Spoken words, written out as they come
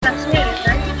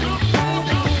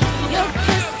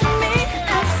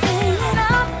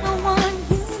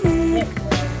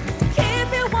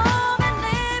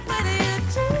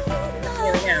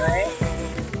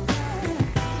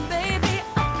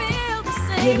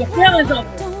your feelings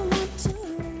over there.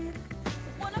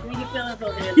 Bring your feelings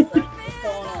over there, Lisa. What's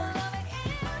going on?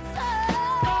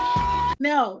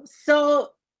 No,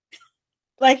 so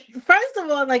like first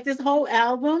of all, like this whole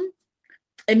album,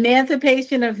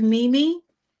 Emancipation of Mimi,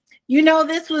 you know,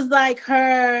 this was like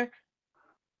her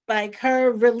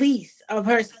release of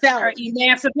herself, her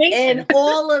emancipation, and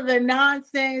all of the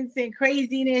nonsense and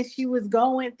craziness she was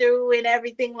going through and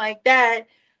everything like that.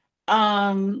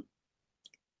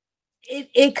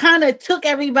 It kind of took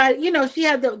everybody, you know, she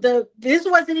had this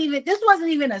wasn't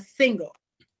even a single.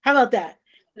 How about that?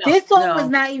 This song was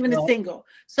not even a single.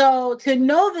 So to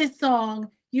know this song,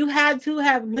 you had to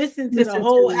have listened to the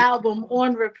whole album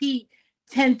on repeat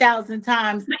 10,000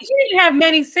 times. She didn't have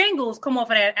many singles come off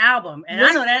of that album, and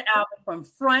I know that album from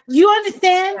front. You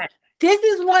understand? This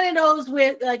is one of those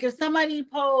where, like, if somebody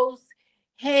posts,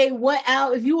 "Hey,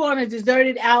 if you were on a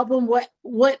deserted album, what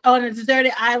on a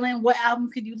deserted island, what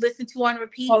album could you listen to on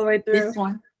repeat?" All the way through. This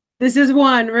one. This is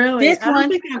one, really. This I don't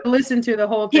think I've listened to the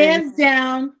whole thing. Hands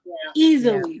down,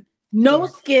 easily. Yeah. No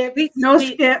skips. No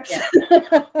skips.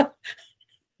 Yeah.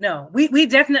 No, we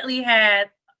definitely had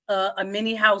a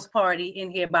mini house party in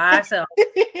here by ourselves.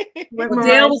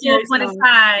 Dale was on the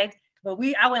side, but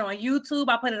I went on YouTube.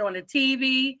 I put it on the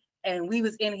TV, and we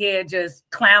was in here just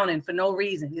clowning for no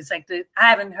reason. It's like I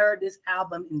haven't heard this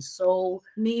album in so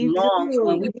long. So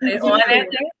when we put it on that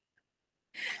day.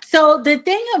 So the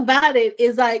thing about it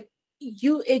is, like,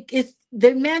 it's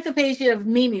the Emancipation of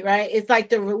Mimi, right? It's like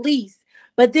the release,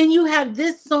 but then you have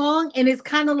this song, and it's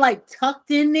kind of like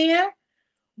tucked in there,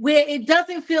 where it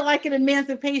doesn't feel like an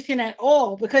emancipation at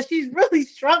all, because she's really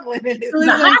struggling in this.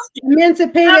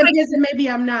 Emancipated, maybe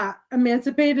I'm not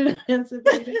emancipated.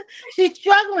 She's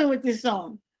struggling with this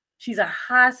song. She's a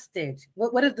hostage.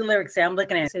 What does the lyric say? I'm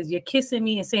looking at it. It says, "You're kissing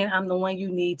me and saying I'm the one you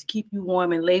need to keep you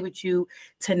warm and lay with you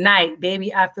tonight.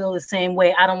 Baby, I feel the same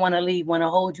way. I don't want to leave. Want to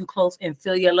hold you close and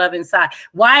feel your love inside."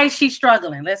 Why is she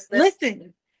struggling? Let's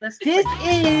listen. This is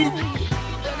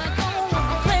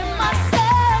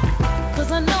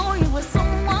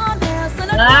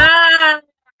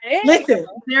listen.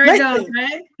 There it goes,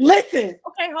 right? Listen.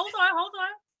 Okay, hold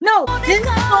on. No,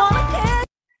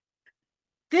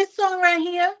 this song right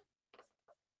here,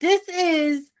 this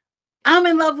is "I'm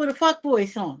in Love with a Fuckboy"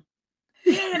 song.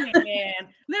 Damn it, man.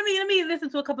 Let me listen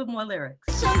to a couple more lyrics.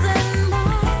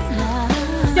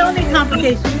 Don't need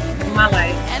complications in my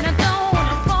life. And I don't want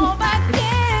to fall back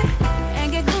in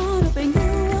and get caught up in you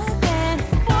again.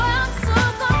 Boy, I'm so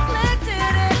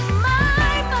conflicted in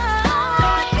my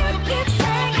mind. You keep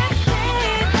saying it's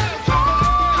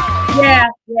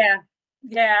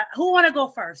Yeah. Who want to go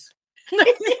first? Who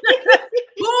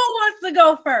wants to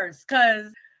go first?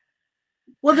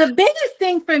 Well, the biggest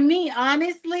thing for me,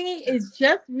 honestly, is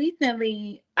just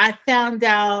recently I found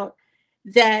out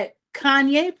that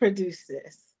Kanye produced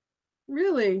this.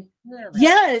 Really?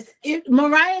 Yes.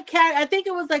 Mariah Carey, I think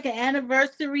it was like an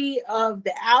anniversary of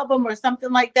the album or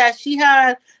something like that. She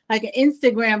had like an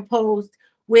Instagram post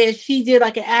where she did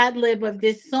like an ad lib of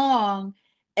this song,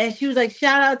 and she was like,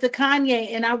 "Shout out to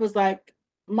Kanye," and I was like,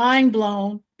 mind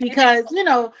blown, because, you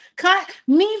know,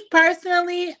 me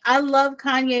personally, I love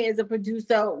Kanye as a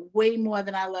producer way more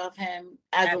than I love him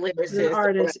as a lyricist. An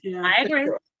artist. Yeah.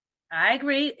 I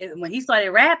agree. When he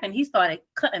started rapping, he started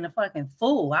cutting a fucking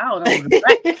fool. I don't know.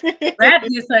 Rap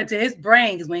just started to his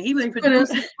brain, because when he was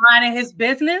producing, minding his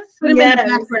business, put him in the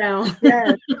background.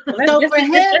 Yes. So for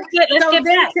him,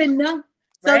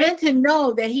 then to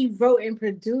know that he wrote and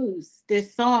produced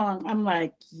this song, I'm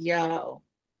like, yo,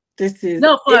 this is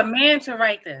for a man to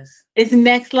write this, it's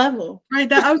next level.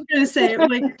 Right. I was gonna say,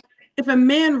 like, if a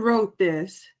man wrote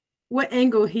this, what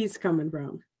angle he's coming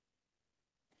from?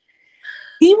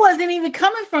 He wasn't even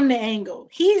coming from the angle.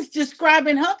 He's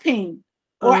describing her pain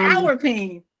or our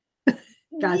pain.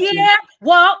 Gotcha. Yeah.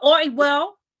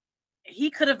 Well,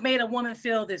 he could have made a woman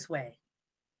feel this way,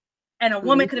 and a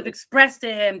woman could have expressed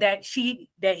to him that he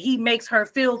makes her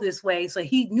feel this way, so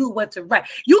he knew what to write.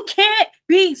 You can't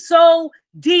be so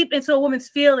deep into a woman's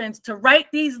feelings to write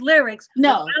these lyrics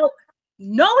without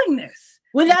knowing this.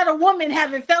 Without a woman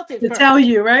having felt it to tell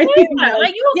you, right?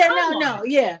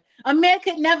 Yeah. A man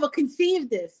could never conceive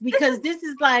this, because this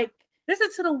is like, listen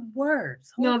to the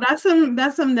words. No, that's some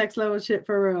next level shit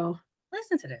for real.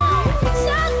 Listen to this.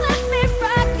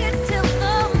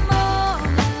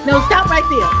 No, stop right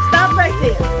there.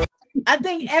 I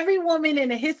think every woman in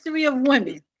the history of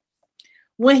women,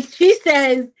 when she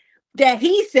says that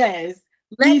he says,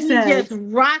 "Let me just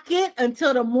rock it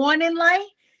until the morning light,"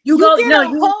 you get a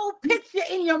whole picture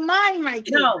in your mind right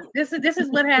there. No, this is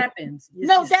what happens.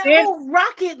 That whole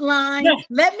rocket line. No.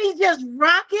 Let me just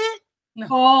rock it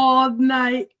all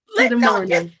night. to the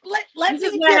morning. Let This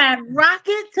is me what just happened. rock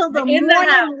it till the In the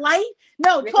house. morning light.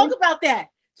 No, talk about that.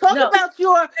 Talk No. about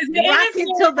your rock you're in this it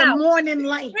till the house. morning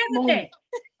light Here's the moment. thing.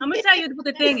 I'm gonna tell you what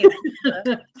the thing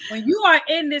is. When you are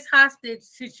in this hostage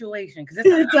situation, because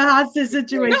It's a hostage No,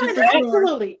 situation it's for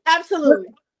sure. absolutely.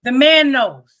 the man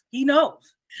knows. He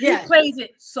knows. Yeah. He plays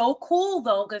it so cool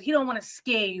though, because he don't want to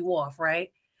scare you off, right?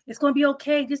 It's gonna be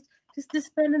okay. Just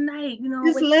spend the night, you know.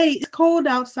 It's late. It's cold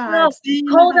outside. No, Stay in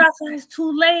the cold house. outside. It's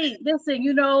too late. Listen,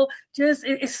 you know,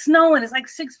 it's snowing. It's like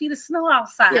 6 feet of snow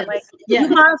outside. Yes, Like yes. you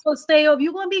might as well stay over.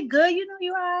 You're gonna be good. You know,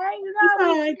 you're all right. You know, It's what I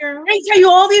all mean? right, girl. They tell you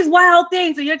all these wild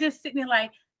things, and you're just sitting there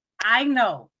like, I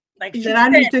know. Like she That I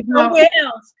need said to know. somewhere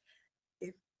else.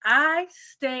 I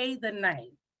stay the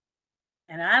night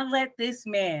and I let this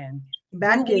man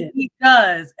Back do what in. he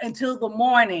does until the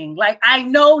morning, like I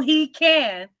know he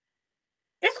can,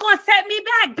 it's gonna set me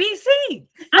back, BC.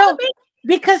 No,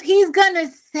 because he's gonna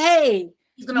say,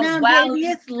 He's gonna "Now, wow baby, you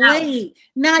it's out. late.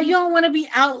 Now you don't want to be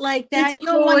out like that. It's You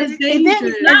don't want always to." And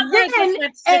dangerous.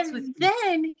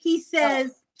 then he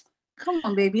says, "Come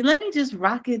on, baby, let me just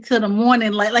rock it till the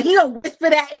morning light." Like he gonna whisper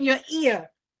that in your ear.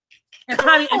 And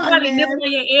probably Come on, man. nibble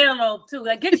on your earlobe too.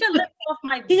 Like get your lips off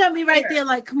my He gonna be right ear. there,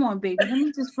 like, "Come on, baby, let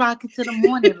me just rock it to the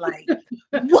morning light."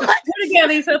 What? Do it again,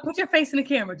 Lisa. Put your face in the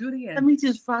camera. Do it again. Let me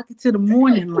just rock it to the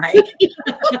morning light.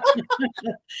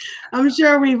 I'm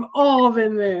sure we've all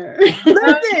been there.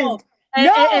 Listen,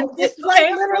 And this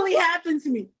like literally happened to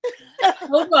me.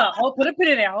 hold on. Put a pin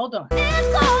in there. Hold on. It's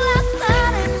cold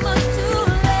outside and much too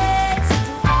late.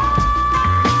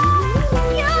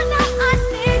 You know I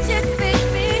need you,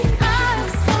 baby. I'm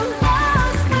so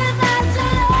lost without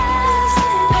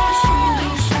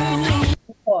you.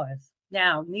 Pause.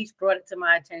 Now, Niche brought it to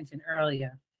my attention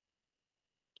earlier.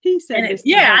 He said And this.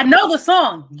 yeah, I know the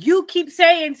song. You keep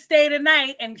saying stay the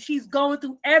night, and she's going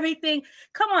through everything.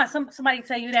 Come on, somebody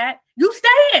tell you that. You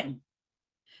staying.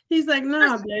 He's like,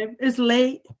 nah, babe. It's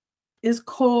late. It's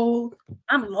cold.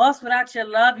 I'm lost without your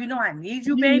love. You know I need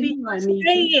you, You baby. know I need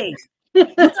Staying. You're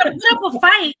gonna put up a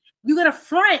fight. You're gonna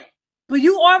front, but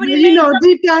you already You made know, up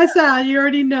deep down inside, you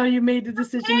already know you made the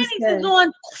decision to panties stay. is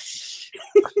on.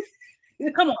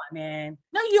 Come on, man.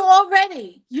 No, you're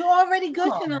already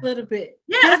gushing a little bit.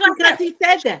 Yeah, Just that's what because he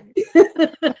said that.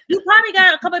 You probably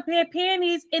got a couple of pair of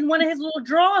panties in one of his little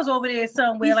drawers over there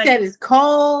somewhere. He Like said it's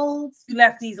cold. you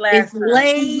left these last It's time.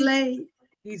 late. Late.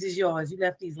 These is yours. You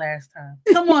left these last time.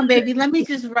 Come on, baby. Let me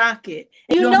just rock it.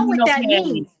 And you don't know need what no that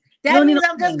panties. means. You That don't need means no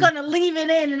I'm just panties. gonna leave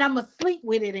it in and I'm gonna sleep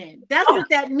with it in. That's what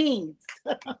that means.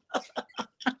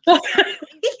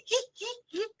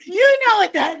 You know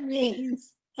what that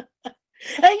means.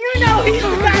 And you know he's the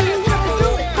guy that's gonna do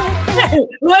it.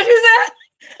 What you said?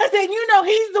 I said, you know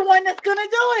he's the one that's gonna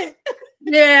do it.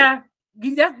 Yeah.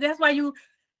 That's why you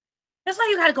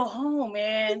gotta go home,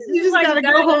 man. This You is just why gotta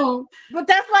go home. But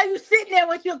that's why you sitting there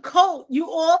with your coat. You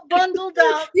all bundled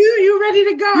up. You ready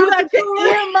to go? You out got the your door?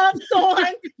 earmuffs on,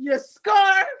 your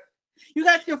scarf. You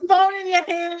got your phone in your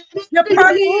hand. Your With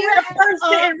purse, the your Uber purse app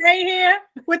sitting up, right here.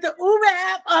 with the Uber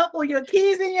app up or your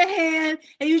keys in your hand,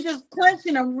 and you just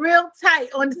clenching them real tight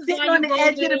This is sitting why on you the go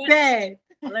edge of the there. bed.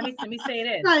 Let me say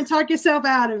this. Try and talk yourself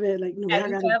out of it. Like, no, I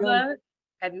Have gotta go.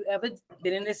 you ever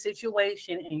been in this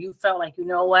situation and you felt like, you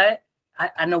know what?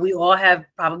 I know we all have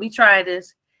probably tried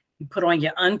this. You put on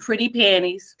your unpretty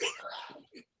panties,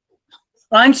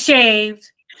 unshaved,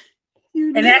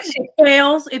 You and that shit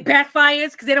fails. It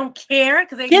backfires because they don't care.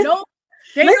 Because they Yes. know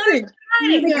they know Listen, it's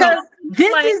right. because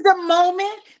this Like- is the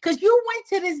moment, because you went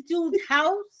to this dude's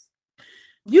house.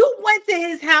 You went to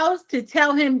his house to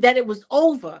tell him that it was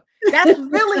over. That's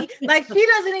really like she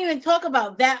doesn't even talk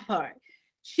about that part.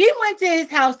 She went to his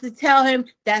house to tell him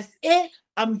that's it.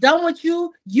 I'm done with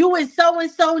you. You and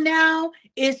so now.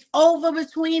 It's over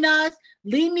between us.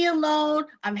 Leave me alone.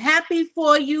 I'm happy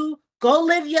for you. Go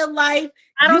live your life.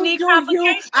 I don't You need do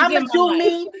complications I'ma in my do life.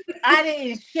 me. I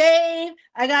didn't shave.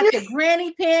 I got the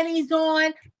granny panties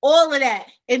on. All of that.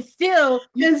 And still,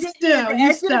 you And sit still, at the you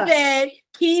edge of the stuck. bed,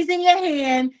 keys in your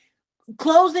hand,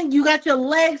 closing. You got your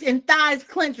legs and thighs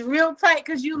clenched real tight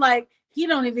because you like, he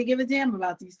don't even give a damn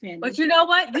about these panties. But you know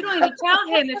what? You don't even tell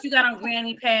him that you got on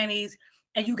granny panties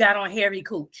and you got on hairy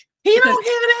cooch. He Because- don't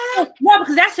give a damn. No,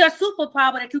 because that's your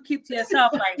superpower that you keep to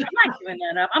yourself. Like, I'm not giving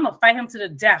that up. I'm gonna fight him to the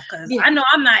death because Yeah. I know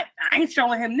I ain't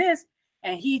showing him this.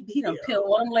 And he done peeled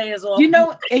all them layers off. You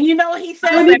know, and you know what he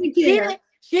said? Don't even care.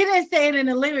 She didn't say it in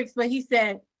the lyrics, but he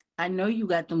said, I know you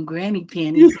got them granny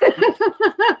panties.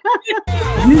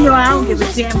 You know I don't give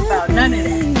a damn about none of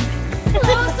that.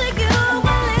 Close to you a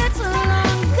little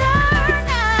longer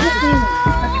now.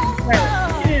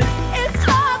 It's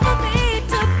hard for me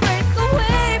to break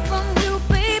away from you,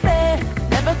 baby.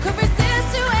 Never could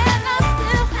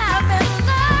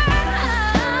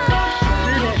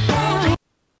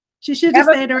She should have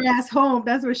stayed her ass home.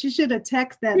 That's what she should have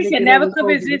texted that. He said, never could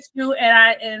resist you,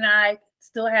 and I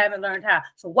still haven't learned how.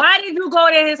 So why did you go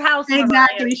to his house?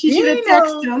 Exactly. She should have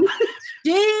texted him.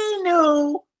 She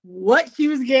knew what she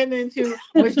was getting into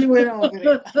when she went over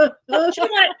there.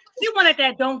 She wanted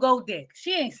that don't go dick.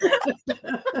 She ain't saying.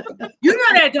 You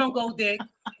know that don't go dick.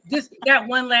 Just that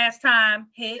one last time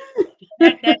hit.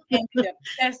 That thing.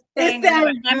 That's thing.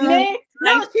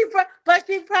 No, but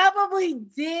she probably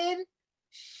did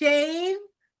shave,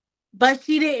 but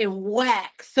she didn't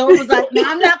wax. So it was like, no,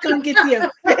 I'm not gonna get the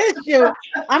official.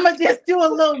 I'm gonna just do a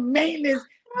little maintenance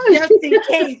just in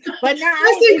case. But now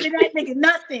I ain't giving that nigga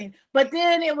nothing. But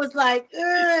then it was like,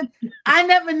 I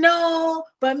never know,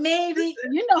 but maybe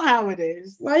you know how it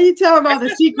is. Why are you telling about the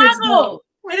secrets?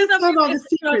 It is about the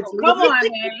secrets. Come on,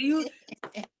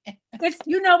 man.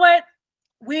 You know what?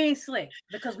 We ain't slick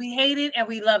because we hate it and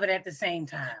we love it at the same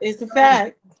time. It's a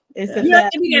fact. It's a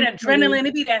fact. It be that adrenaline.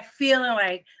 It be that feeling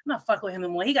like I'm not fucking with him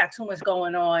anymore. He got too much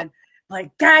going on.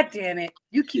 Like, God damn it.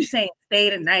 You keep saying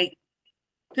stay tonight.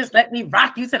 Just let me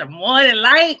rock you to the morning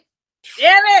light.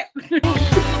 Damn it. And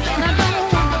I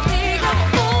don't want to be a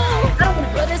fool,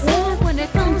 but it's hard when it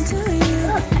comes to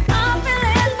you. I'm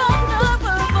feeling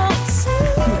vulnerable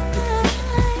too.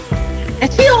 And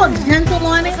she all gentle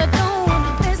on it. I don't want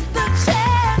to miss the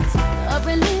chance of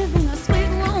reliving a sweet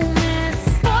romance.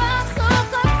 Boy, I'm so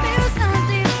confused on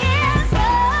the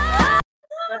inside.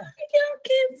 You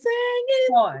keep saying it.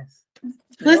 Pause.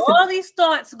 Listen. All these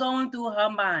thoughts going through her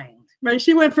mind. Right,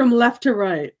 she went from left to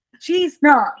right. She's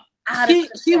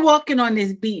she walking on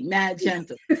this beat, mad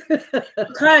gentle.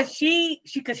 Because she's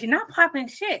not popping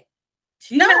shit.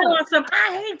 She's not on some,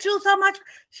 I hate you so much.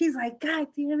 She's like, God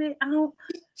damn it, I don't.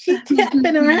 She's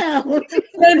tapping around.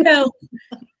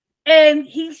 And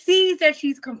he sees that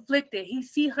she's conflicted. He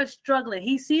see her struggling.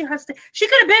 He see her. She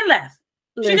could have been left.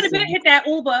 She could have been hit that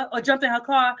Uber or jumped in her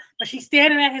car, but she's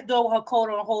standing at his door with her coat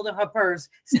on, holding her purse,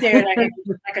 staring at him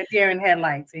like a deer in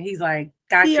headlights. And he's like,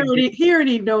 "Gotcha." He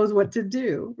already knows what to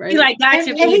do, right? He's like,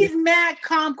 "Gotcha." And he's mad,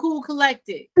 calm, cool,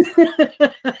 collected.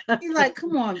 He's like,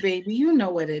 "Come on, baby, you know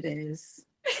what it is."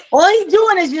 All he's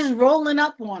doing is just rolling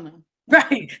up on her,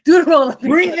 right? Do the roll up,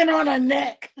 breathing on her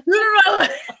neck. Do the roll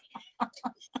up.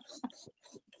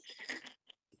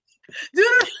 Do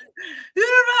the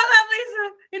roll up, Lisa,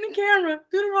 in the camera.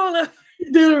 Do the roll up.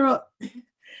 Do the roll.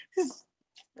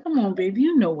 Come on, baby,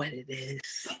 you know what it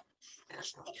is.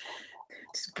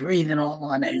 Just breathing all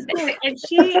on it. And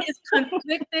she is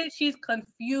conflicted. She's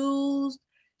confused.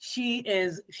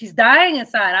 She's dying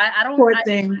inside. I don't. Poor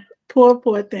thing.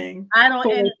 Poor thing. I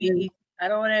don't envy. I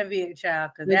don't envy it,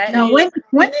 child. Now, when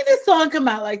did this song come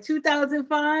out? Like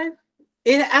 2005?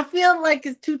 I feel like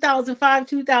it's 2005,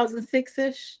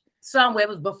 2006-ish. Somewhere. It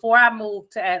was before I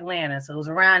moved to Atlanta, so it was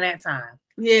around that time.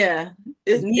 Yeah,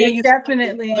 it's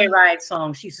definitely a ride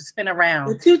song. She used to spin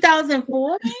around.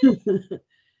 2004,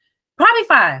 probably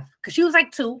 5, because she was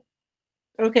like 2.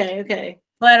 Okay.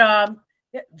 But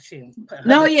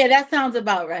yeah, that sounds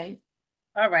about right.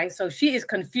 All right, so she is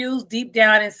confused deep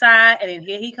down inside, and then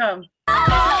here he comes.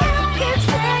 Let's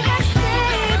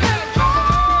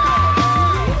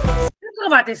talk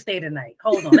about this stay tonight.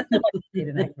 Hold on, let's talk about this stay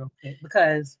tonight real quick,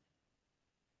 because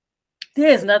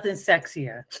there's nothing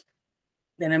sexier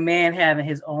than a man having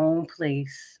his own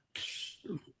place.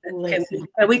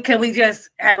 Can we just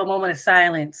have a moment of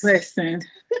silence? Listen,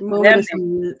 moment of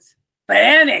silence. But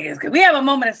them niggas, can we have a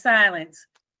moment of silence?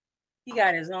 He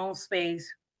got his own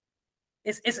space.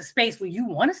 It's a space where you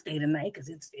want to stay tonight because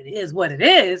it is what it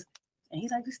is. And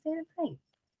he's like, just stay tonight.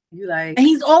 You like, and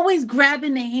he's always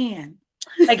grabbing the hand.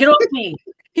 Like, get off me.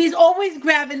 He's always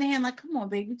grabbing the hand, like, come on,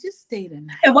 baby, just stay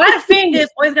tonight. And why the fingers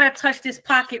always gotta touch this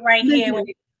pocket right here?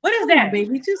 What is that,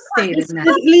 baby? Just stay tonight.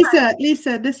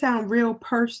 Lisa, this sounds real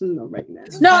personal right now.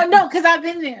 No, because I've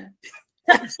been there.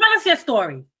 Tell us your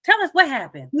story. Tell us what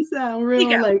happened. This sounds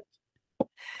real like,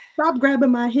 stop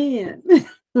grabbing my hand.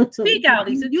 Speak out,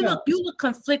 Lisa. You look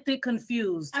conflicted,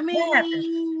 confused. I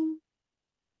mean,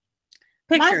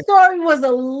 my story was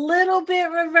a little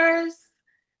bit reversed.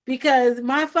 Because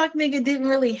my fuck nigga didn't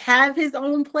really have his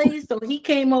own place. So he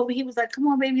came over. He was like, come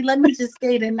on, baby, let me just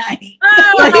stay tonight.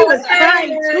 So he was trying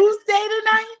to stay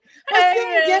tonight.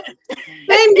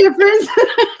 Same difference.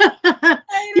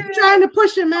 You're trying to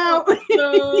push him out.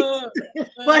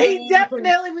 But he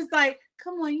definitely was like,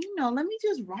 come on, let me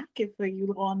just rock it for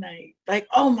you all night. Like,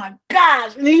 oh my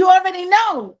gosh. And you already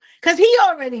know. Because he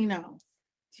already knows.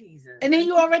 Jesus. And then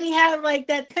you already have like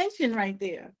that tension right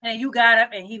there. And you got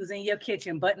up and he was in your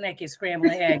kitchen, butt naked,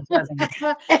 scrambling eggs, wasn't he?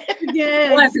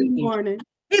 Yeah, wasn't he? Morning.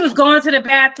 He was going to the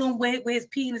bathroom with his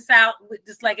penis out,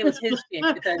 just like it was his shit.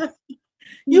 Because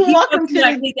You walk him to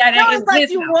like the it's like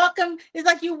you walk him. It's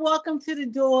like you walk him to the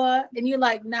door, and you're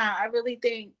like, "Nah, I really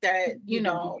think that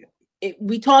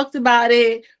we talked about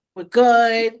it. We're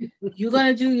good. You're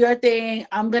gonna do your thing.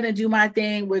 I'm gonna do my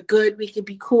thing. We're good. We could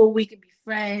be cool. We could be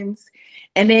friends."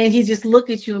 And then he just look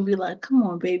at you and be like, "Come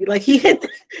on, baby." Like he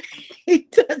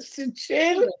touched your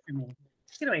chin.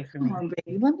 Get away from me. Come on,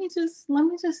 baby. Let me just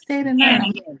stay the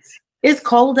night. It's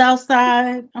cold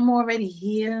outside. I'm already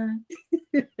here.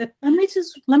 Let me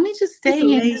just stay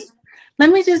in.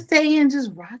 Let me just stay in and just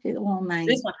rock it all night.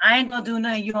 This one, I ain't gonna do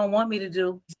nothing you don't want me to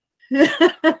do.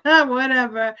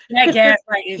 Whatever. That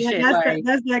gaslighting shit.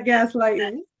 That's that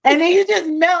gaslighting. And then you just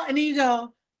melt and then you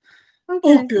go,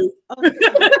 okay.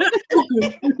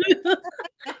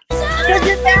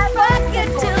 Just never get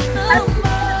to the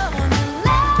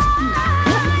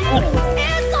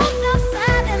It's cold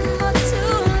outside and much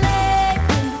too late.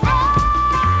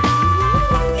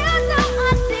 You know I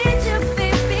need you,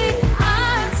 baby.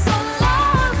 I'm so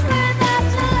lost without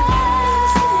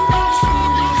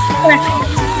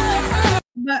you.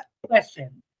 But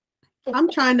Question. I'm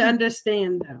trying to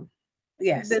understand though.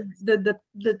 Yes.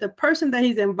 The person that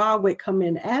he's involved with come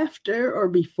in after or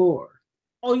before?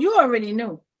 Oh, you already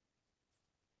knew.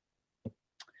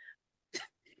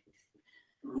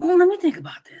 Well, let me think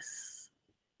about this.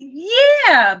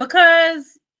 Yeah,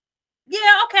 because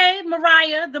okay,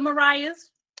 Mariah, the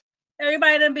Mariahs.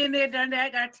 Everybody done been there, done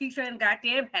that, got a t-shirt and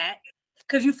goddamn hat.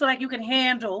 Because you feel like you can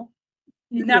handle.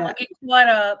 You're not gonna get caught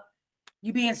up.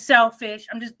 You being selfish.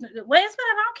 I'm just whatever. I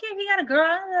don't care if he got a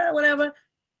girl, whatever.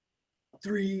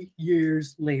 3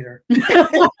 years later. How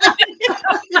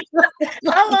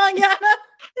long, Yana?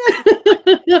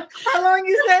 How long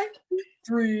you say?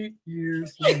 3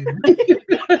 years later. Next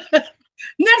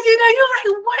you know, you're like,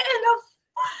 what in the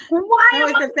why?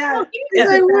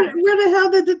 Where the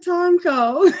hell did the time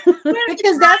go?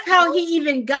 Because that's how he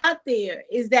even got there,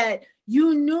 is that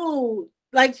you knew,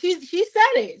 like she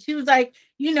said it. She was like,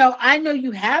 I know you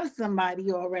have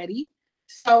somebody already.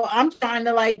 So I'm trying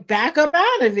to like back up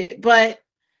out of it. But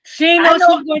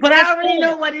I already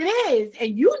know what it is.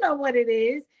 And you know what it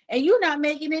is. And you're not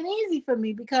making it easy for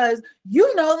me because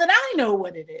you know that I know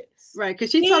what it is. Right. Because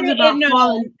she talks about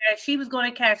falling. That she was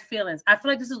going to catch feelings. I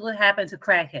feel like this is what happened to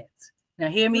crackheads. Now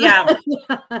hear me out.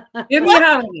 Hear me out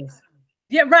on this.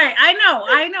 Yeah, right. I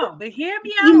know. But hear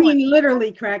me out. You mean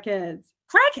literally crackheads.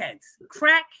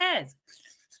 Crackheads.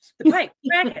 Right,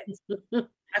 crackheads.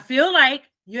 I feel like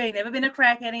you ain't never been a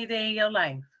crackhead any day in your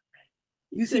life.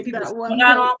 You see people going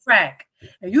out on crack,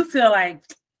 and you feel like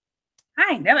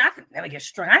I could never get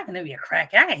strung. I can never be a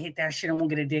crackhead. I can hit that shit and won't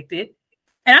get addicted.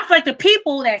 And I feel like the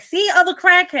people that see other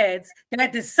crackheads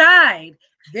that decide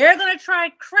they're gonna try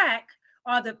crack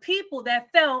are the people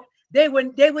that felt they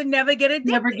would never get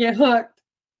addicted. Never get hooked.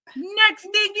 Next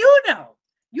thing you know,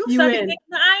 you sucking dick in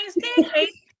the iron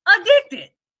staircase, addicted.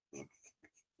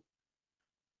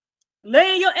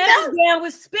 Laying your ass down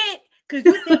with spit because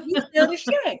you think you still the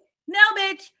shit. No,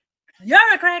 bitch, you're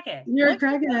a crackhead. You're a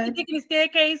crackhead. Dick in the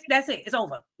staircase, that's it. It's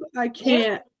over. I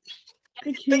can't.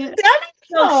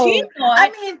 No,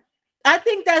 I mean, I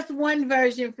think that's one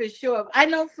version for sure. I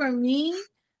know for me,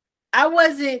 I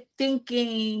wasn't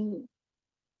thinking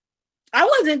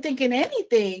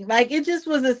anything. Like it just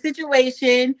was a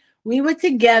situation. We were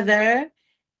together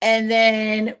and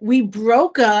then we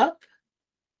broke up.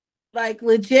 Like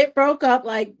legit broke up.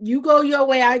 Like you go your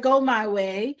way, I go my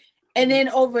way. And then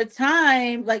over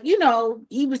time, like,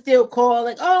 he would still call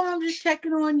like, oh, I'm just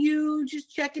checking on you, just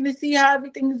checking to see how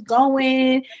everything is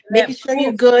going, making sure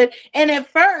you're good. And at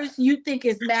first you think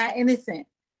it's mad innocent.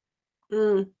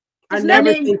 He's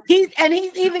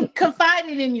even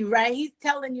confided in you, right? He's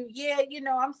telling you,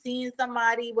 I'm seeing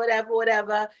somebody,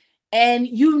 whatever. And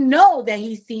you know that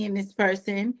he's seeing this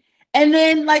person. And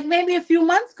then like maybe a few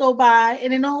months go by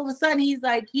and then all of a sudden he's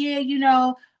like,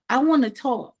 I want to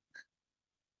talk.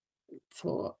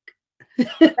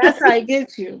 That's how he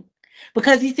gets you.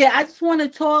 Because he said, I just want to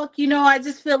talk. I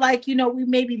just feel like, we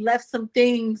maybe left some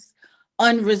things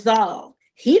unresolved.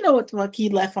 He know what the fuck he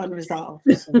left unresolved.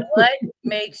 What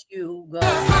makes you go?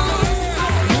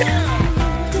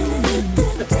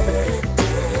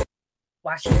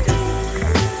 Watch you do.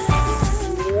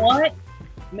 What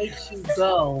makes you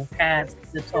go past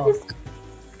the talk?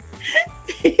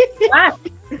 Why?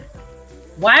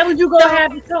 Why would you go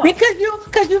have the talk?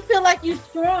 Because you feel like you're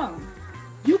strong.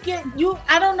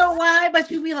 I don't know why,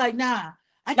 but you be like, nah.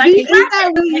 I'm a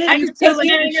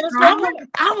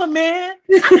man.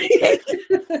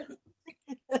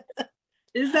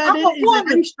 Is that it?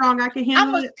 I'm strong. I can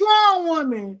handle it. I'm a strong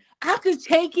woman. I could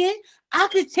take it. I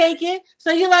could take it.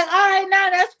 So you're like, all right, now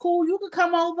that's cool. You could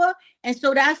come over. And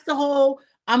so that's the whole,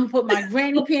 I'm gonna put my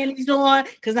granny panties on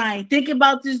because I ain't thinking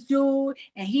about this dude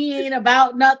and he ain't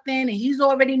about nothing and he's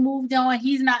already moved on.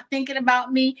 He's not thinking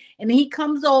about me. And then he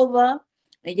comes over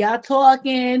and y'all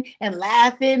talking and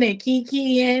laughing and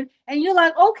kikiing. And you're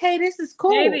like, okay, this is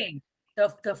cool. Baby,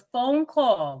 the phone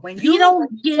call when He don't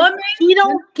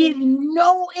get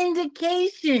no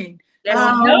indication. There's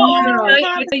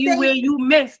tell you where you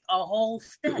missed a whole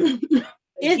step.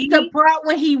 It's the part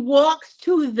when he walks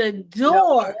to the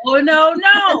door. No,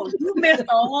 you missed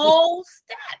a whole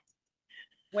step.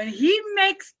 When he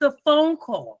makes the phone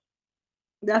call,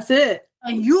 that's it.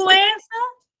 And you answer,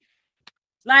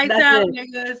 lights out,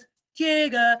 niggas,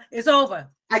 jigger, it's over.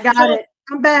 I got it.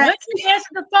 I'm back. Once he answers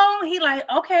the phone, he like,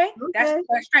 okay. That's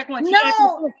strike one.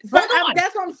 No, but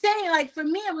that's what I'm saying. Like for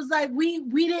me, it was like we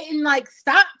didn't like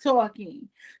stop talking.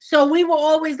 So we were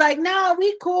always like, no,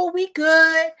 we cool, we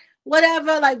good,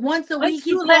 whatever. Like once a week,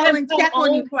 he call and check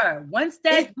on you.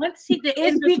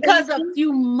 It's because a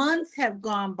few months have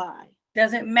gone by.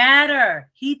 Doesn't matter.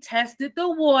 He tested the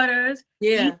waters.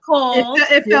 Yeah. He called.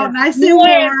 It felt nice and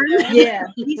warm. Yeah.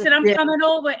 He said, I'm coming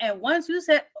over. And once you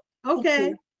said,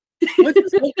 okay.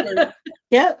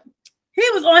 Yep. He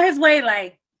was on his way,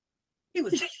 like he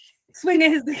was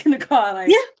swinging his dick in the car, like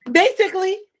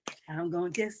basically. I'm gonna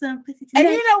get some pussy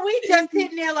today. And we just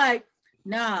sitting there like,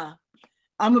 nah,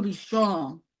 I'm gonna be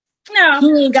strong. No,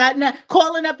 he ain't got nothing.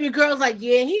 Calling up your girls like,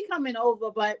 yeah, he coming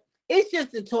over, but it's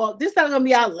just a talk. This is not gonna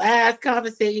be our last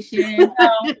conversation.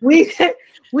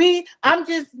 I'm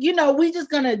just, we just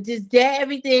gonna just dead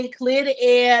everything, clear the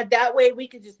air. That way we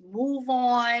could just move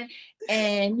on,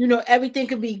 and everything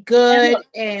could be good,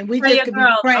 and we just could be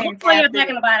friends. I'm gonna call you back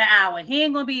in about an hour. He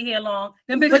ain't gonna be here long.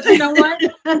 But you know what?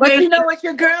 But you know what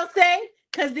your girls say?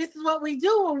 Because this is what we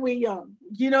do when we're young.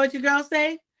 You know what your girls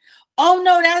say? Oh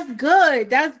no, that's good.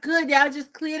 That's good. Y'all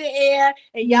just clear the air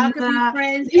and y'all can be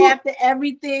friends after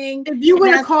everything. If you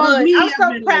would have called me, I'm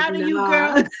so proud of you,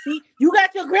 girl. See, you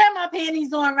got your grandma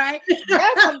panties on, right?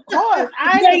 Yes, of course.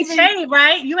 You ain't shaved,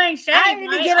 right? You ain't shaved. I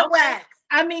didn't even get a wax.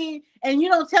 I mean, and you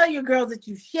don't tell your girls that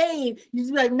you shave. You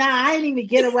just be like, nah, I didn't even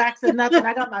get a wax or nothing.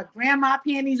 I got my grandma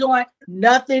panties on.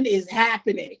 Nothing is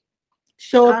happening.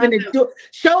 Show up to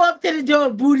the door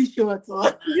with booty shorts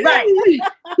on. Right.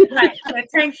 A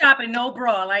tank top and no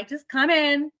bra. Like, just come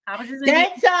in.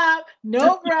 Tank top,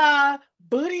 no bra,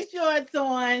 booty shorts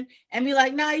on, and be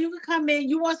like, nah, you can come in.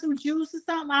 You want some juice or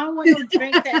something? I don't want no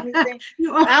drinks or anything.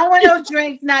 I don't want no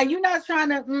drinks. Now, you're not trying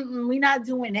to, we're not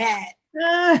doing that.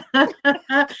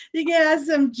 You can have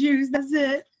some juice. That's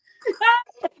it.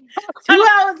 2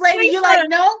 hours later, you're like,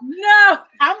 no,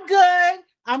 I'm good.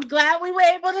 I'm glad we were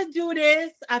able to do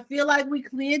this. I feel like we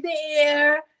cleared the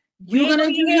air. You're gonna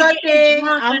do your thing.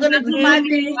 I'm gonna do my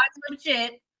thing.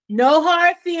 No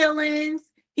hard feelings.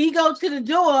 He go to the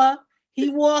door. He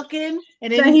walking,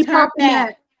 and then he popping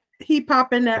that. He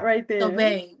popping that right there. So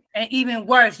bang. And even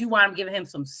worse, you want him giving him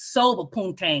some sober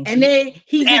poontang. And then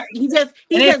he just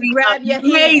grab your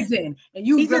amazing. And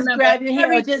you just grab your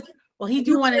hair. Well, he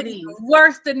do one of these.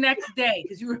 Worse the next day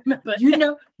because you remember. You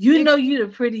know you're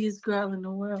the prettiest girl in the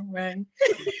world, right?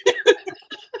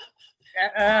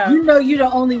 You know you're the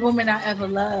only woman I ever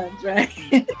loved, right?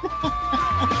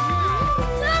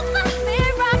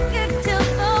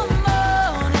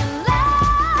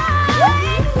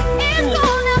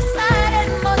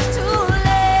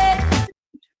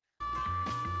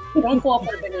 Don't fall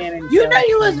for the banana. You know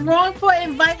you was wrong for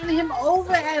inviting him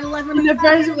over at 11 in the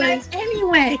first place.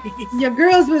 Anyway, your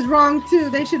girls was wrong too.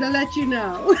 They should have let you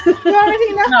know. You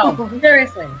already know. No,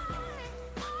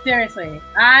 seriously.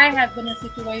 I have been in a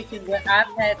situation where I've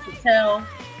had to tell,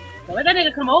 don't let that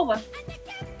nigga come over.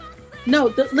 No,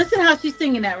 listen how she's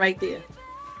singing that right there.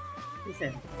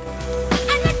 Listen.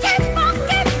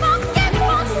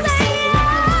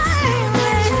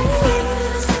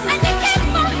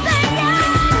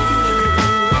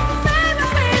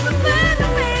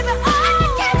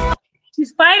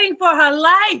 She's fighting for her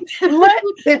life. She's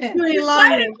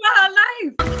fighting for her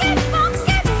life.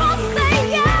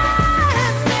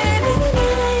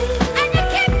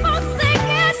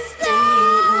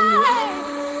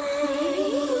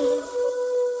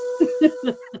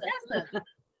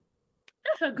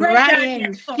 That's a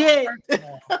great shit.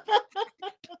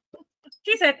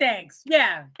 She said thanks.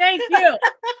 Yeah, thank you.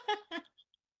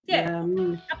 Yeah,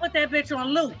 I put that bitch on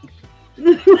loop.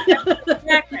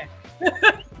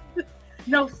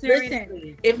 No, seriously.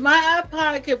 Listen, if my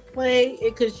iPod could play,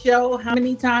 it could show how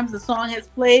many times the song has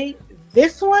played.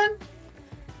 This one?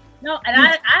 No, and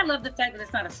I love the fact that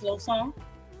it's not a slow song.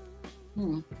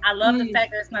 I love the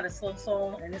fact that it's not a slow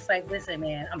song, and it's like, listen,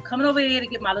 man, I'm coming over here to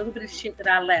get my little bit of shit that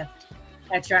I left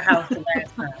at your house the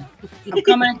last time. I'm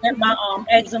coming to get my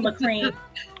eczema cream.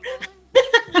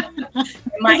 Because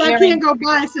I can't go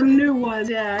buy some new ones.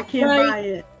 Yeah, I can't buy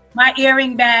it. My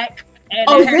earring back.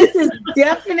 And this is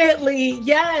definitely,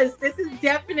 this is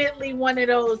definitely one of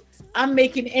those. I'm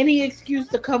making any excuse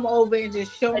to come over and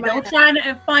just show my. Don't try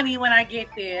nothing funny when I get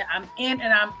there. I'm in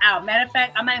and I'm out. Matter of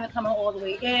fact, I'm not even coming all the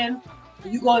way in.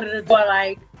 You go to the door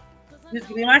like, just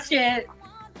give me my shit.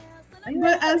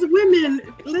 But as women,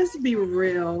 let's be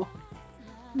real.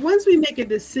 Once we make a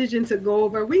decision to go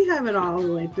over, we have it all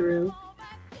the way through.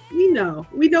 We know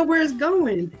where it's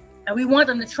going. And we want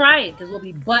them to try it because we'll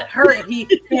be butt hurt if he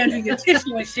hands you your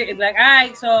tissue and shit and be like, all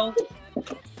right, so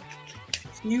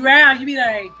you round, you be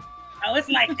like, oh, it's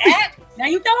like that? Now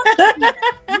you don't you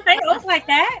say, oh, it's like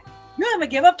that? You don't even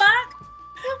give a fuck?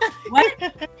 What?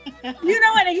 You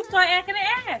know what? And you start acting an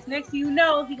ass. Next thing you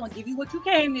know, he's gonna give you what you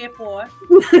came there for,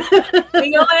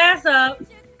 bring your ass up,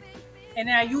 and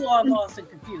now you all lost and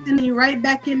confused. And then right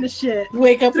back in the shit.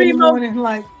 Wake up in the morning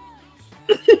like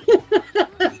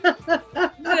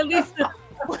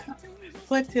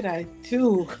what did I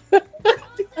do?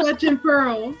 Clutching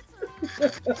pearls.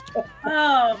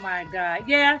 Oh my god.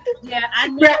 Yeah. I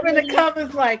grabbing the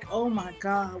covers like, oh my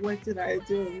god, what did I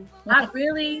do? Not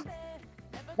really.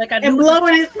 Like I and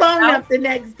blowing his phone up the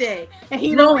next day, and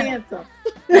he don't answer.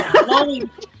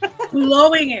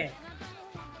 Blowing it.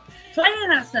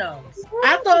 Playing ourselves.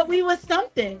 I thought we were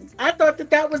something. I thought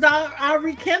that was our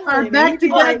rekindling. Our back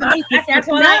together. That's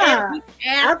what I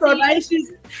thought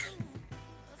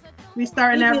we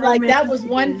starting that like that was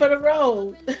one for the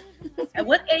road. At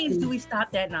what age do we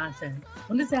stop that nonsense?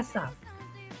 When does that stop?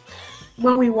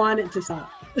 When we want it to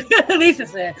stop. Lisa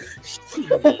said,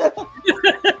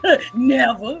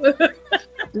 never.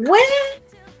 When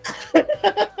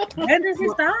does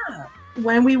it stop?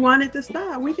 When we want it to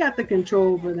stop. We got the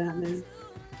control over that, man.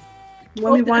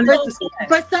 When we want it to stop.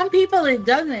 For some people, it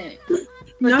doesn't.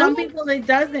 For some people, it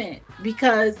doesn't.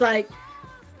 Because, like,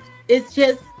 it's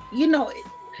just,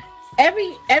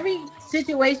 every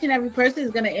situation, every person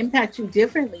is going to impact you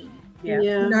differently. Yeah.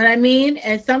 You know what I mean?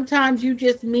 And sometimes you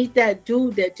just meet that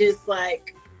dude that just,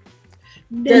 like,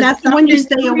 and that's the one you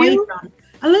stay away from.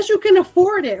 Unless you can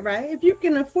afford it, right? If you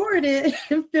can afford it,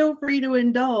 feel free to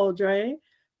indulge, right?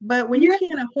 But when you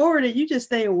can't afford it, you just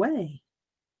stay away.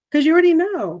 Because you already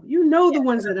know. You know the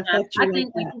ones that affect you. I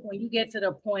think when you get to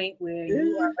the point where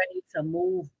you are ready to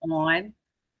move on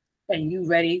and you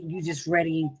just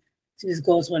ready to just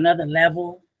go to another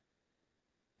level,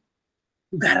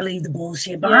 you gotta leave the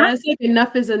bullshit behind. Yeah, it's like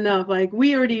enough is enough. Like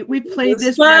we played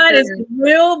this. Fun is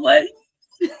real, but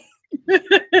gotta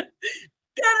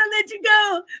let you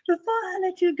go before I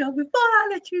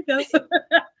let you go.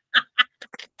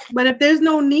 But if there's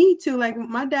no need to, like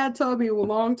my dad told me a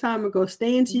long time ago,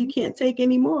 stay until you can't take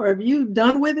anymore. If you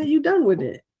done with it, you done with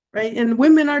it, right? And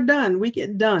women are done. We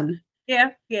get done. Yeah.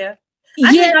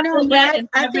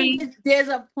 I think there's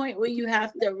a point where you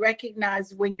have to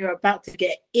recognize when you're about to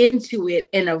get into it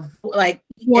and be like,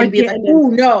 oh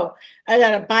no, I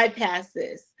gotta bypass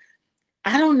this.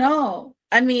 I don't know.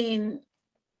 I mean,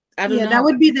 I don't know. That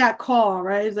would be that call,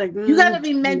 right? It's like you gotta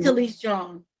be mentally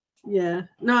strong. Yeah,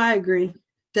 no, I agree.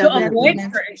 To avoid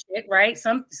certain shit, right?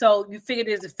 So you figure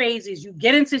there's the phases. You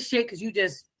get into shit because you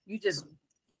just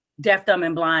deaf, dumb,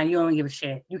 and blind. You don't give a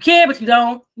shit. You care, but you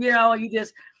don't. You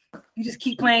just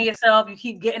keep playing yourself. You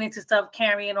keep getting into stuff,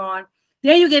 carrying on.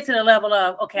 Then you get to the level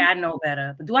of, okay, I know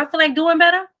better. But do I feel like doing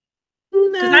better?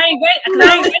 No. Because I ain't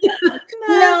ready.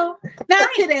 No, not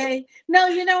today. No,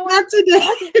 you know what? Not today.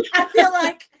 I feel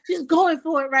like just going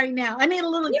for it right now. I need a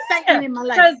little excitement in my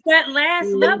life. Because that last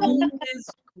level is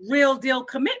real deal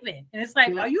commitment. And it's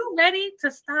like, are you ready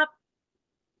to stop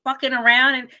fucking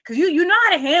around? And because you know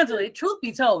how to handle it. Truth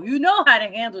be told, you know how to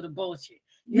handle the bullshit.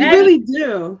 You really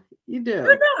do. You do. You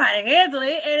know how to handle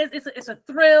it. And it's a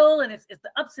thrill, and it's the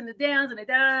ups and the downs and the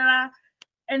da-da-da.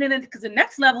 And then because the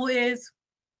next level is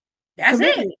that's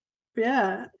commitment. It.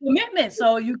 Yeah. Commitment.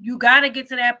 So you gotta get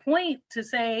to that point to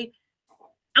say,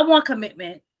 I want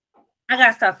commitment. I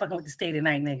gotta stop fucking with the state of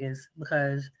night niggas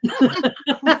because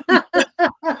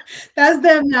that's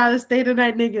them now, the state of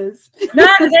night niggas.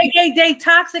 Nah, they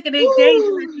toxic and they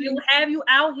dangerous. They will have you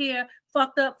out here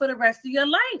fucked up for the rest of your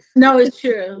life. No, it's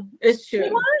true. It's true.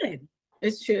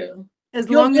 It's true. As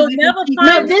long as never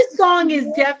find this song is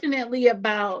definitely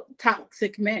about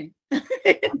toxic men.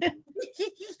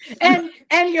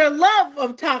 and your love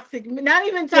of toxic men, not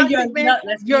even toxic men,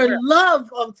 your love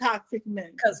of toxic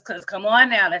men. Because come on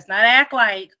now, let's not act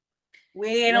like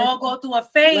We ain't all go through a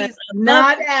phase.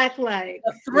 Not act like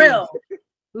a thrill.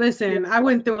 Listen, I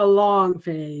went through a long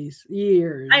phase,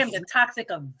 years. I am the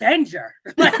toxic avenger.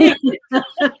 Like,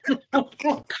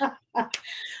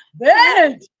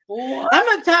 bitch,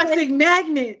 I'm a toxic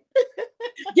magnet.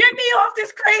 get me off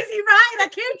this crazy ride. I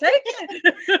can't take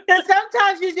it. Because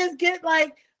sometimes you just get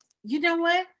like, you know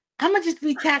what? I'm gonna just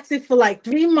be toxic for like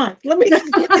 3 months. Let me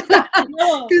just get this out.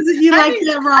 Because you like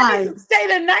that ride. I need to stay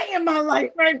the night in my life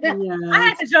right now. Yeah. I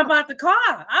had to jump out the car.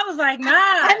 I was like, nah.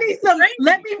 I need some.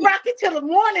 Let me rock it till the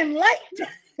morning light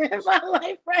in my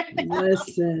life right now.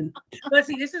 Listen. But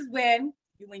see, this is when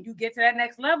you get to that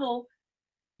next level,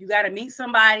 you got to meet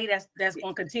somebody that's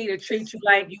going to continue to treat you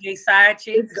like you a side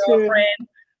chick, girlfriend.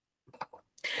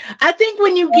 I think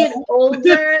when you get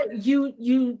older,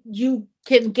 you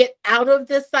can get out of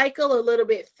the cycle a little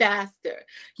bit faster.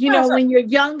 You know, when you're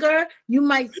younger, you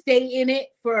might stay in it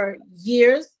for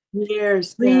years.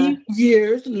 3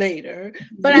 years later.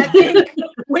 But I think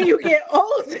when you get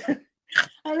older,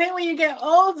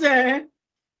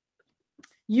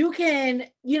 you can,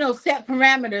 set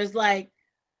parameters like,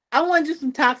 I want to do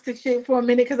some toxic shit for a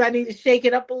minute because I need to shake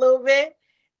it up a little bit.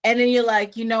 And then you're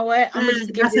like, you know what? I'm gonna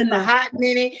just give it a hot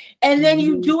minute. And then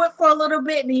you do it for a little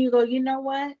bit, and then you go, you know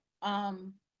what?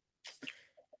 I'm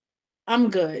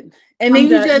good. And then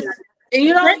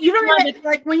you don't even,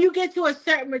 like when you get to a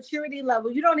certain maturity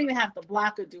level, you don't even have to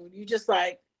block a dude. You just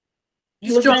like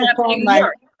you strong up in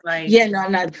work. Like, yeah, no,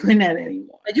 I'm not doing that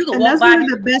anymore. And that's one of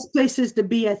the best places to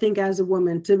be, I think, as a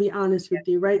woman, to be honest with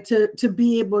you, right? To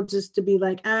be able just to be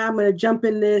like, I'm gonna jump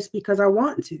in this because I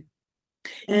want to.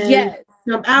 And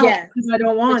jump out because I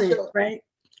don't want it, right?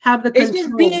 Have the control.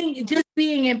 It's just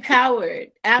being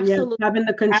empowered. Absolutely. Yeah, having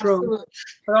the control.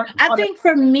 Absolutely. I think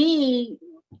for me,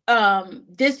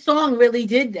 this song really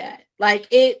did that. Like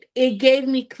it gave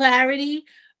me clarity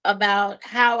about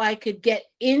how I could get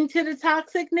into the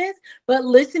toxicness, but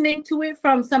listening to it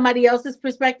from somebody else's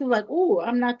perspective, like, oh,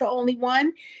 I'm not the only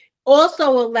one,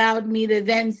 also allowed me to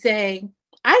then say,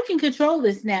 I can control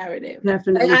this narrative.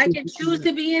 Definitely. Like, I can choose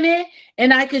to be in it,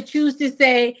 and I could choose to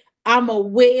say, I'm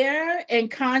aware and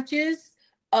conscious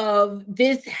of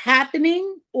this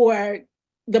happening or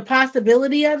the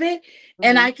possibility of it. Mm-hmm.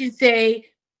 And I can say,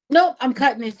 nope, I'm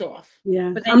cutting this off.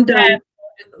 Yeah, but I'm done.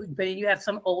 But you have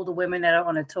some older women that are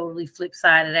on a totally flip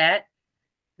side of that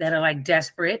are like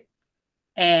desperate,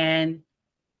 and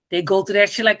they go through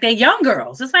that shit like they're young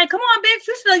girls. It's like, come on, bitch,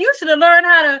 you should have learned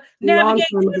how to navigate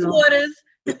these waters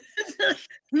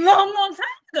long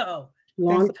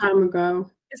time ago.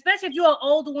 Especially if you're an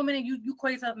older woman and you call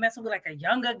yourself messing with like a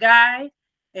younger guy,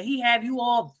 and he have you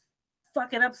all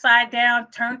fucking upside down,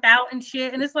 turned out and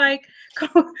shit. And it's like,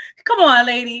 come on,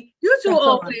 lady, you too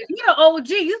old. You're the OG.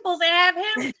 You supposed to have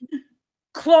him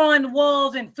clawing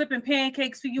walls and flipping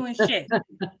pancakes for you and shit.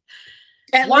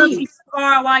 At least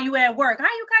while you at work. How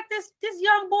you got this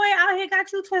young boy out here got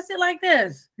you twisted like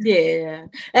this? Yeah.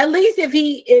 At least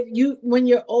when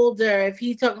you're older, if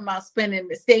he's talking about staying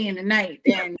the night,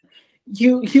 then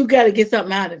you got to get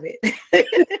something out of it.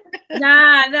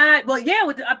 Nah. Well, yeah,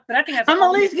 but I think that's I'm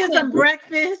at least get some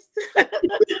breakfast.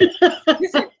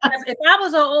 Listen, I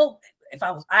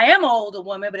am an older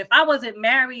woman, but if I wasn't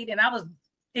married and I was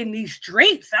in these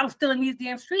streets, I was still in these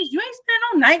damn streets, you ain't spend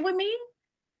no night with me.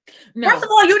 No. First of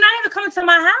all, you're not even coming to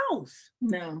my house.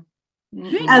 No.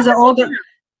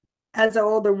 As an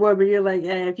older woman, you're like,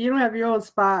 hey, if you don't have your own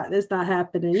spot, it's not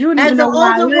happening. You don't even know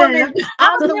where I live. Woman,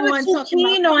 I'm the one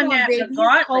talking on that.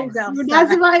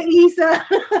 That's right, Lisa.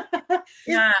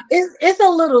 Yeah, it's a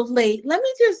little late. Let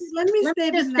me just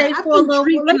stay for a little.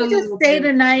 Let me just stay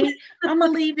tonight. I'm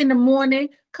gonna leave in the morning.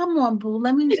 Come on, boo.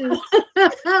 Let me just.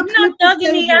 I'm not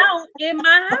thugging me out in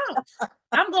my house.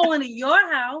 I'm going to your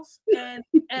house, and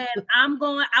I'm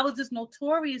going. I was just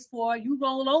notorious for you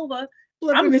roll over.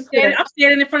 I'm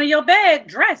standing in front of your bed,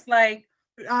 dressed like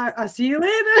I see you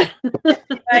later.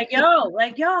 like yo, I'm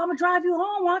gonna drive you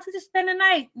home. Why don't you just spend the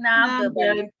night? Nah, I'm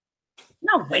good.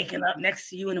 Not waking up next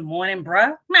to you in the morning,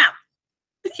 bruh. Nah.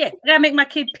 Shit, I gotta make my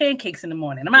kid pancakes in the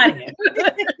morning. I'm out of here.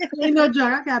 Ain't no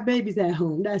joke. I got babies at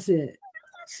home. That's it.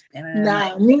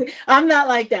 Nah, I'm not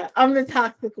like that. I'm the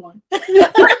toxic one.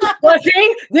 Well,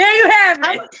 see, there you have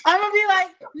it. I'm gonna be like,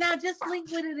 now just sleep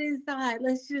with it inside.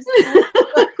 Let's just.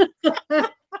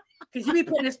 Because you be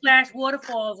putting the splash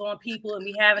waterfalls on people and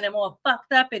be having them all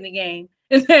fucked up in the game,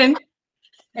 and then,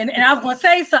 and I was gonna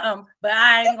say something, but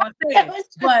I ain't gonna say it.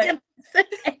 But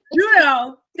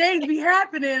things be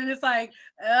happening, and it's like,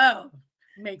 oh,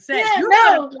 makes sense.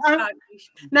 Yeah,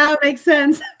 now it makes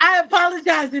sense. I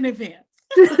apologize in advance.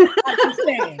 I'm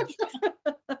saying.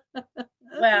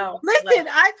 But Well, listen,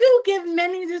 I do give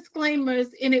many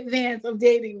disclaimers in advance of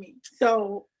dating me.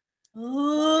 So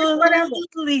whatever.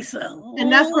 Lisa.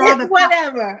 And that's where all the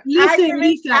whatever.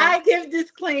 Lisa. I give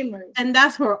disclaimers. And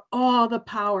that's where all the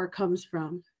power comes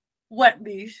from. What,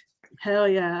 Niche? Hell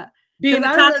yeah. Being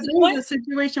There the toxic was a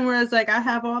situation where it's like, I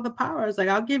have all the power. It's like,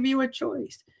 I'll give you a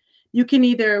choice. You can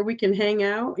we can hang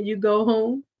out, you go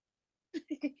home.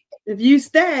 If you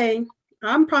stay,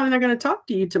 I'm probably not going to talk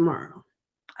to you tomorrow.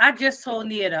 I just told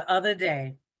Nia the other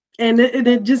day. And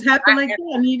it just happened like that.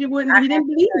 And he didn't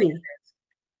believe me.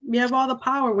 You have all the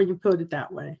power when you put it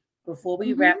that way. Before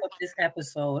we wrap up this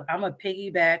episode, I'm going to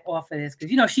piggyback off of this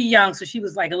because, she's young, so she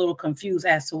was like a little confused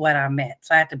as to what I meant.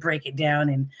 So I had to break it down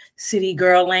in city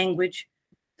girl language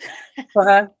for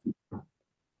her.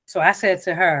 So I said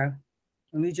to her,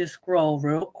 let me just scroll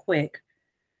real quick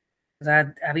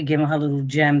because I be giving her little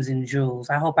gems and jewels.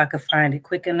 I hope I could find it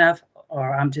quick enough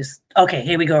or I'm just, okay,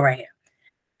 here we go right here.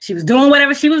 She was doing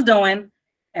whatever she was doing.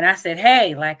 And I said,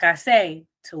 hey, like I say,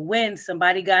 to win,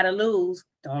 somebody got to lose.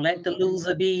 Don't let the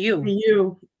loser be you.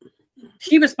 You.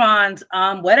 She responds,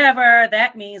 whatever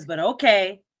that means, but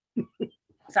okay.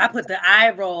 So I put the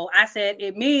eye roll. I said,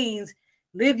 it means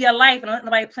live your life and don't let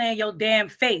nobody play in your damn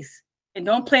face. And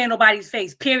don't play in nobody's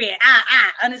face, period.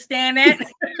 Understand that?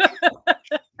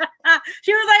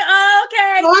 She was like, oh,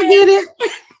 okay. Oh, I get it.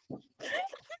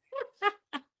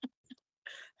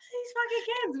 These fucking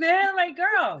kids, man. Like,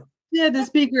 girl. Yeah, to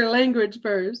speak your language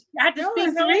first. I have to speak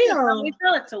it's real.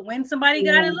 real. To win, somebody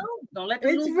got to lose. Don't let the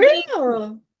It's lose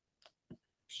real.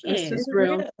 It's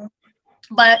real.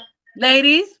 But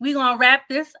ladies, we're going to wrap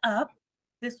this up.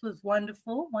 This was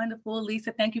wonderful, wonderful.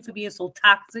 Lisa, thank you for being so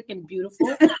toxic and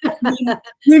beautiful.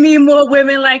 We need more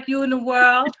women like you in the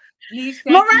world. Lisa,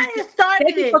 Mariah started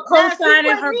thank you it. for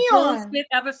co-signing her on. bullshit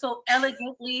ever so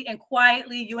elegantly and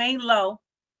quietly. You ain't low.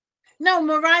 No,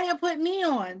 Mariah put me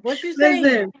on. What you saying?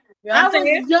 Listen, I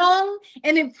was young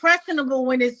and impressionable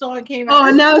when this song came out. oh,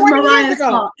 This now is it's 20 years Mariah's ago.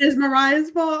 fault. It's Mariah's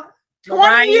fault.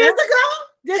 20 years ago?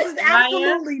 This is Mariah.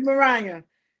 absolutely Mariah.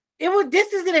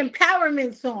 This is an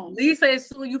empowerment song. Lisa is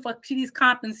suing you for she's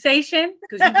compensation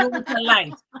because you ruined her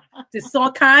life. This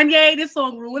song, Kanye, this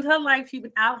song ruined her life. She was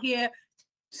out here.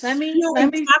 Let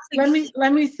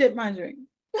me sip my drink.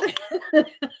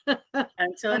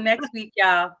 Until next week,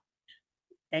 y'all.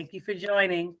 Thank you for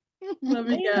joining. Love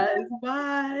you guys.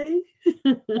 Bye.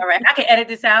 All right, I can edit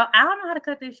this out. I don't know how to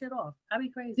cut this shit off. I'll be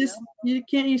crazy.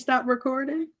 Can't you stop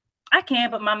recording? I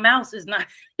can, but my mouse is not.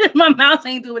 My mouse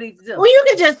ain't doing what it needs to do. Well, you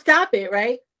can just stop it,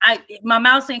 right? My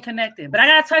mouse ain't connected, but I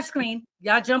got a touch screen.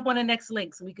 Y'all jump on the next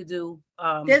link so we could do.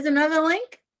 There's another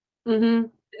link. The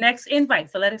next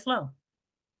invite for Let It Flow.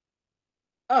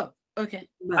 Oh, okay.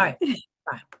 All right.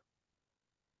 Bye.